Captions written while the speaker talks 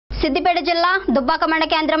సిద్దిపేట జిల్లా దుబ్బాక మండల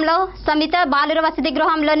కేంద్రంలో సమిత బాలుర వసతి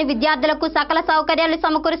గృహంలోని విద్యార్థులకు సకల సౌకర్యాలు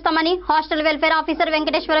సమకూరుస్తామని హాస్టల్ వెల్ఫేర్ ఆఫీసర్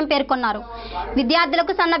వెంకటేశ్వరం పేర్కొన్నారు.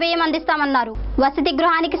 విద్యార్థులకు సన్నబియ్యం అందిస్తామన్నారు. వసతి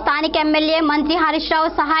గృహానికి స్థానిక ఎమ్మెల్యే మంత్రి హరీష్ రావు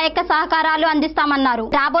సహాయక సహకారాలు అందిస్తామన్నారు.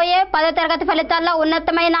 రాబోయే 10వ తరగతి ఫలితాల్లో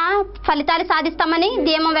ఉన్నతమైన ఫలితాలు సాధిస్తామని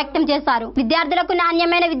ధీమా వ్యక్తం చేశారు. విద్యార్థులకు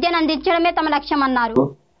నాణ్యమైన విద్యను అందించడమే తమ లక్ష్యమన్నారు.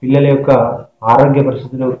 పిల్లల యొక్క ఆరోగ్య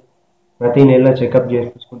పరిస్థితులు ప్రతి నెల చెకప్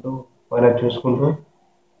చేసుకుంటూ వాళ్ళని చూసుకుంటూ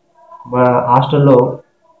మా హాస్టల్లో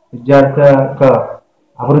విద్యార్థి యొక్క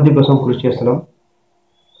అభివృద్ధి కోసం కృషి చేస్తున్నాం.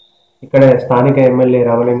 ఇక్కడ స్థానిక ఎమ్మెల్యే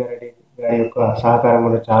రామలింగారెడ్డి గారి యొక్క సహకారం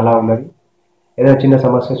కూడా చాలా ఉన్నది. ఏదైనా చిన్న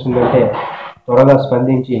సమస్య ఉందంటే త్వరగా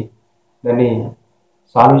స్పందించి దాన్ని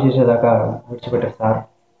సాల్వ్ చేసేదాకా విడిచిపెట్టారు సార్.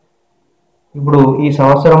 ఇప్పుడు ఈ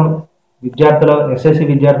సంవత్సరం విద్యార్థులు ఎస్ఎస్సి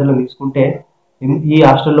విద్యార్థులను తీసుకుంటే ఈ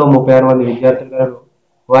హాస్టల్లో 36 మంది విద్యార్థులు గారు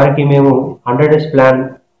వారికి మేము 100 days ప్లాన్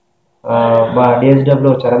మా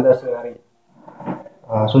డిఎస్డబ్ల్యూ చరణ్దాస్ గారి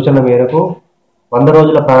సూచన మేరకు 100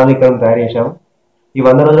 రోజుల ప్రణాళికను తయారు చేశాం. ఈ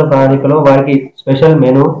 100 రోజుల ప్రణాళికలో వారికి స్పెషల్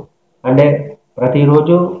మెనూ అంటే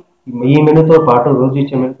ప్రతిరోజు ఈ మెనూతో పాటు రోజు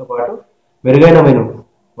ఇచ్చే మెనూతో పాటు మెరుగైన మెనూ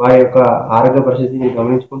వారి యొక్క ఆరోగ్య పరిస్థితిని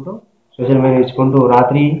గమనించుకుంటూ స్పెషల్ మెనూ ఇచ్చుకుంటూ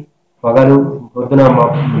రాత్రి పగలు పొద్దున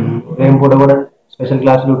ఉదయం పూట కూడా స్పెషల్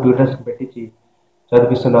క్లాసులు ట్యూటర్స్ పెట్టించి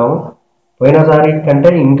చదివిస్తున్నాము. పోయినసారి కంటే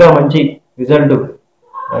ఇంకా మంచి రిజల్ట్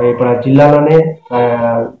ఇప్పుడు జిల్లాలోనే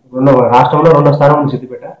రాష్ట్రంలో 2వ స్థానం ఉంది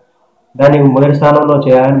సిద్దిపేట. దాన్ని మొదటి స్థానంలో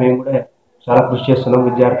చేయాలని మేము కూడా చాలా కృషి చేస్తున్నాం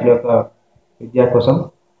విద్యార్థుల యొక్క విద్య కోసం.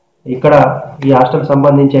 ఇక్కడ ఈ హాస్టల్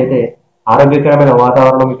సంబంధించి అయితే ఆరోగ్యకరమైన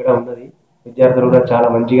వాతావరణం ఇక్కడ ఉన్నది. విద్యార్థులు కూడా చాలా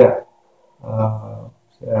మంచిగా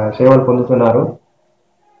సేవలు పొందుతున్నారు.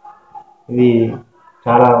 ఇది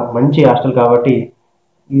చాలా మంచి హాస్టల్ కాబట్టి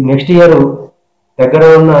ఈ నెక్స్ట్ ఇయర్ దగ్గర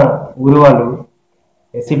ఉన్న ఊరు వాళ్ళు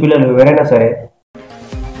ఎస్సీ పిల్లలు ఎవరైనా సరే